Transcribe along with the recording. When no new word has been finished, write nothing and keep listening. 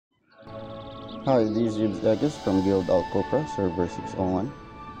Hi, this is Agus from Guild Alcopra, server 601.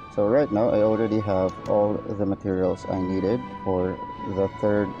 So right now I already have all the materials I needed for the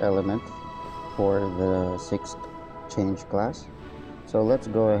third element for the sixth change class. So let's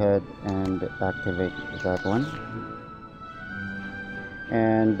go ahead and activate that one.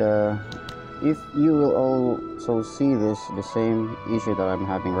 And if you will also see the same issue that I'm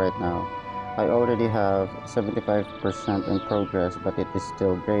having right now, I already have 75% in progress, but it is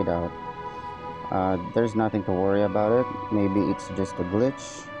still grayed out. There's nothing to worry about it. Maybe it's just a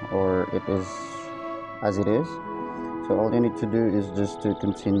glitch, or it is as it is. So all you need to do is just to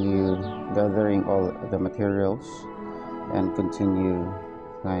continue gathering all the materials and continue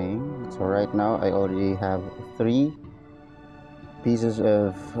playing. So right now I already have 3 pieces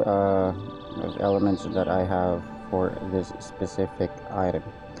of elements that I have for this specific item.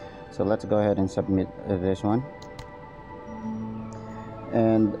 So let's go ahead and submit this one.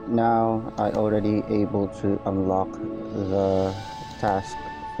 And now I already able to unlock the task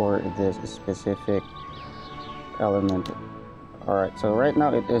for this specific element. Alright, so right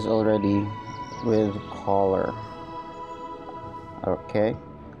now it is already with color. Okay,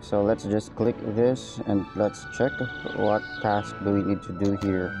 so let's just click this and let's check what task do we need to do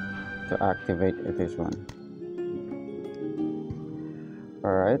here to activate this one.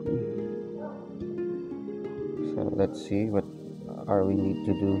 Alright, so let's see what are we need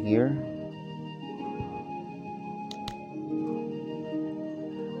to do here.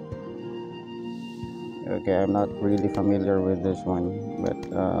 Okay, I'm not really familiar with this one, but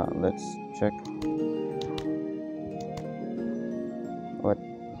let's check what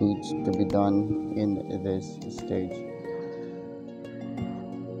needs to be done in this stage.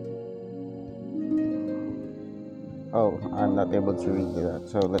 Oh, I'm not able to read that,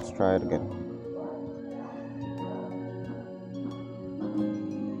 so let's try it again.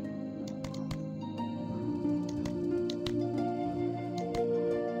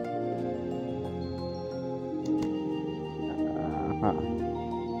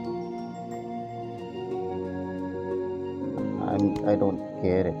 I don't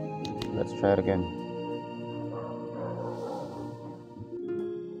get it. Let's try it again.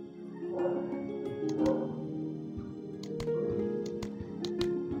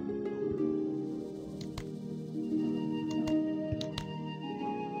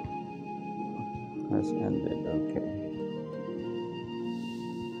 Has ended. Okay.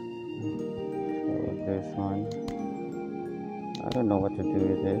 So this one, I don't know what to do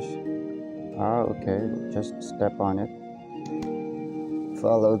with this. Okay, just step on it.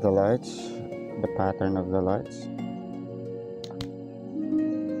 Follow the lights, the pattern of the lights.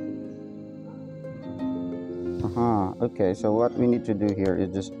 Okay, so what we need to do here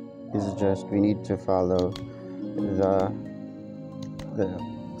is just we need to follow the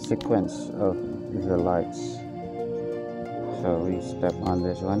sequence of the lights. So we step on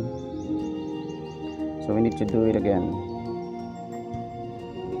this one. So we need to do it again.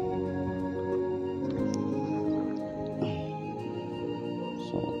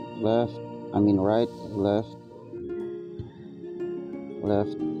 Right, left,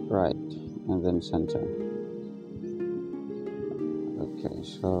 right, and then center. Okay,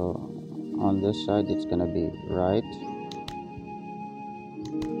 so on this side it's gonna be right,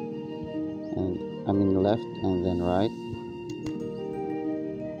 and left, and then right,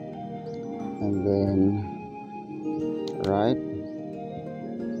 and then right,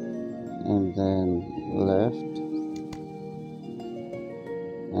 and then left,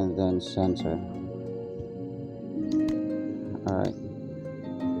 and then center. Alright,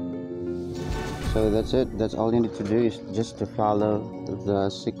 so that's it. That's all you need to do, is just to follow the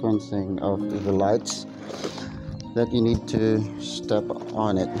sequencing of the lights that you need to step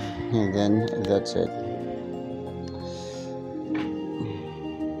on it, and then that's it.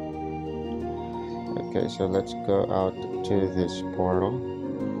 Okay, so let's go out to this portal.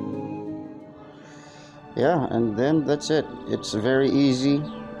 Yeah, and then that's it. It's very easy.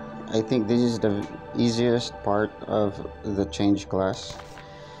 I think this is the easiest part of the change class.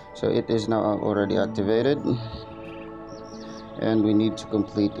 So it is now already activated, and we need to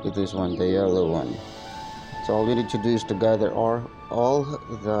complete this one, the yellow one. So all we need to do is to gather all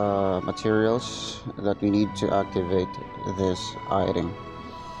the materials that we need to activate this item.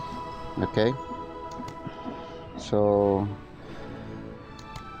 Okay, so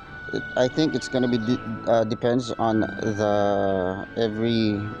I think it's gonna be depends on the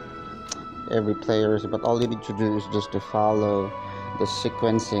every players, but all you need to do is just to follow the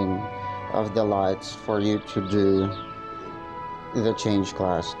sequencing of the lights for you to do the change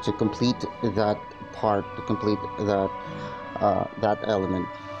class, to complete that part, to complete that element.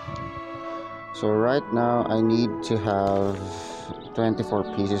 So right now I need to have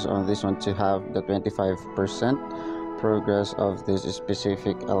 24 pieces on this one to have the 25% progress of this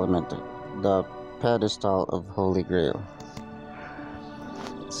specific element, the pedestal of Holy Grail.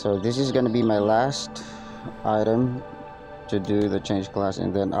 So this is gonna be my last item to do the change class,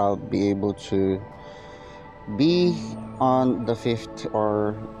 and then I'll be able to be on the 5th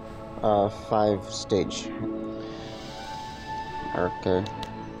or 5 stage. Okay.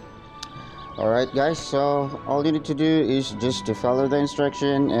 Alright guys, so all you need to do is just to follow the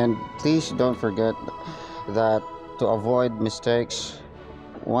instruction, and please don't forget that to avoid mistakes,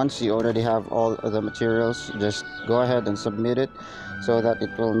 once you already have all of the materials, just go ahead and submit it so that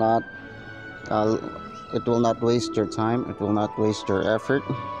uh, it will not waste your time, it will not waste your effort,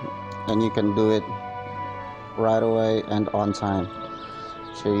 and you can do it right away and on time,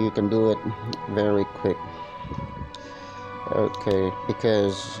 so you can do it very quick. Okay,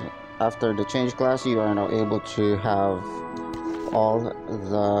 because after the change class you are now able to have all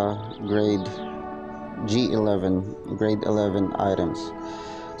the grade 11 items.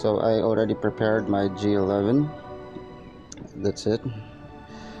 So I already prepared my G11. That's it.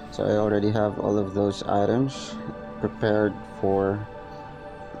 So I already have all of those items prepared for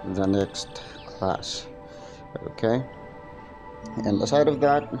the next class. Okay, and aside of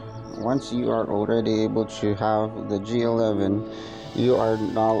that, once you are already able to have the G11, you are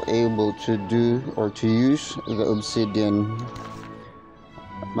now able to do or to use the Obsidian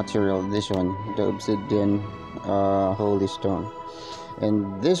material, this one, the Obsidian Holy Stone.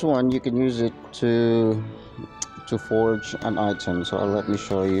 And this one you can use it to forge an item. So let me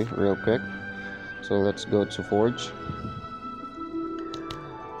show you real quick. So let's go to forge.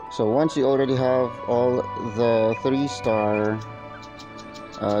 So once you already have all the 3-star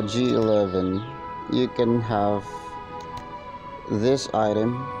G11, you can have this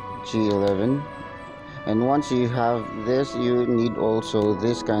item G11, and once you have this, you need also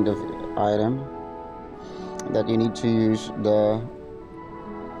this kind of item that you need to use the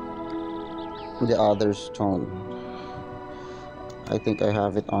other stone. I think I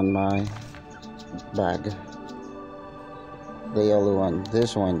have it on my bag, the yellow one,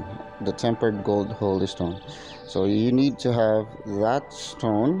 this one, the tempered gold holy stone. So you need to have that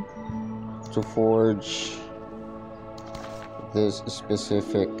stone to forge this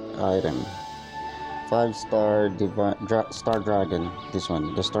specific item. 5-star star dragon, this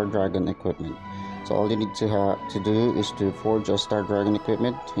one, the star dragon equipment. So all you need to do is to forge a star dragon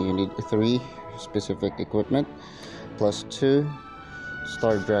equipment. You need 3 specific equipment plus 2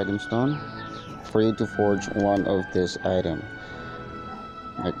 star dragon stone for you to forge one of this item.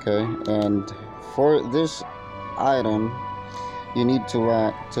 Okay, and for this item you need to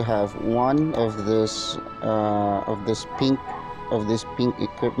have one of this pink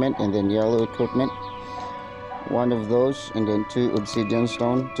equipment, and then yellow equipment, one of those, and then 2 obsidian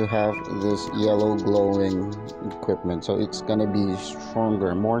stone to have this yellow glowing equipment. So it's gonna be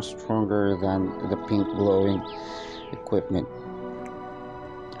stronger, more stronger than the pink glowing equipment.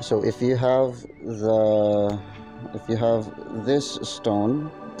 So if you have this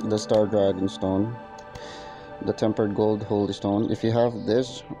stone, the star dragon stone, the tempered gold holy stone, if you have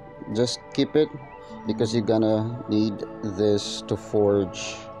this, just keep it, because you're gonna need this to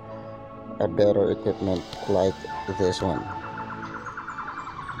forge a better equipment like this one,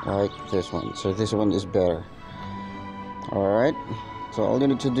 so this one is better. Alright, so all you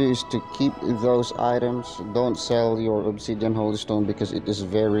need to do is to keep those items. Don't sell your obsidian holy stone because it is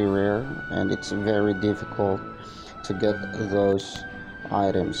very rare and it's very difficult to get those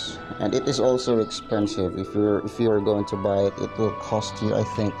items, and it is also expensive. If you are going to buy it, it will cost you, I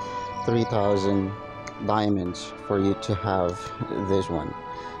think, 3,000 diamonds for you to have this one.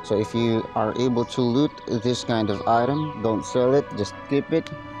 So if you are able to loot this kind of item, don't sell it, just keep it,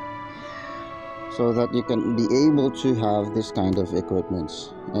 so that you can be able to have this kind of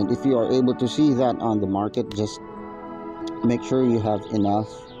equipments. And if you are able to see that on the market, just make sure you have enough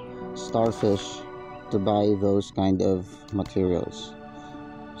starfish to buy those kind of materials.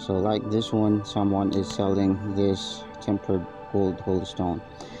 So like this one, someone is selling this tempered gold holy stone,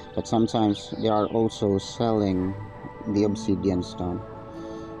 but sometimes they are also selling the obsidian stone.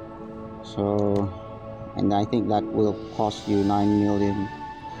 So, and I think that will cost you 9 million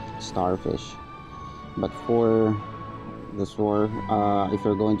starfish. But for the sword, if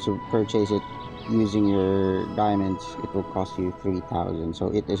you're going to purchase it using your diamonds, it will cost you 3,000. So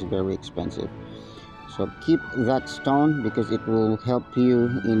it is very expensive. So keep that stone because it will help you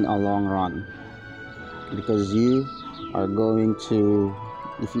in a long run, because you are going to,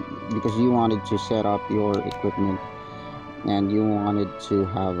 because you wanted to set up your equipment and you wanted to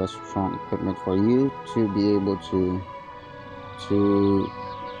have a strong equipment for you to be able to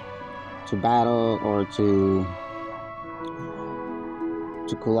to battle or to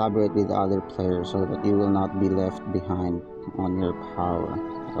collaborate with other players so that you will not be left behind on your power.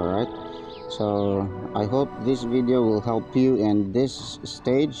 All right, so I hope this video will help you, and this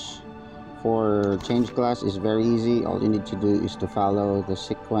stage for change class is very easy. All you need to do is to follow the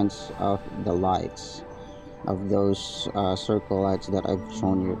sequence of the lights, of those circle lights that I've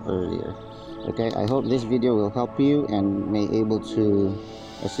shown you earlier. Okay, I hope this video will help you and may able to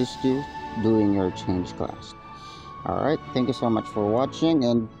assist you doing your change class. Alright, thank you so much for watching,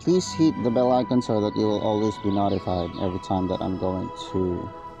 and please hit the bell icon so that you will always be notified every time that I'm going to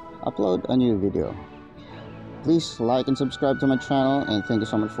upload a new video. Please like and subscribe to my channel, and thank you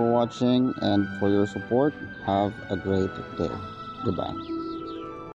so much for watching and for your support. Have a great day. Goodbye.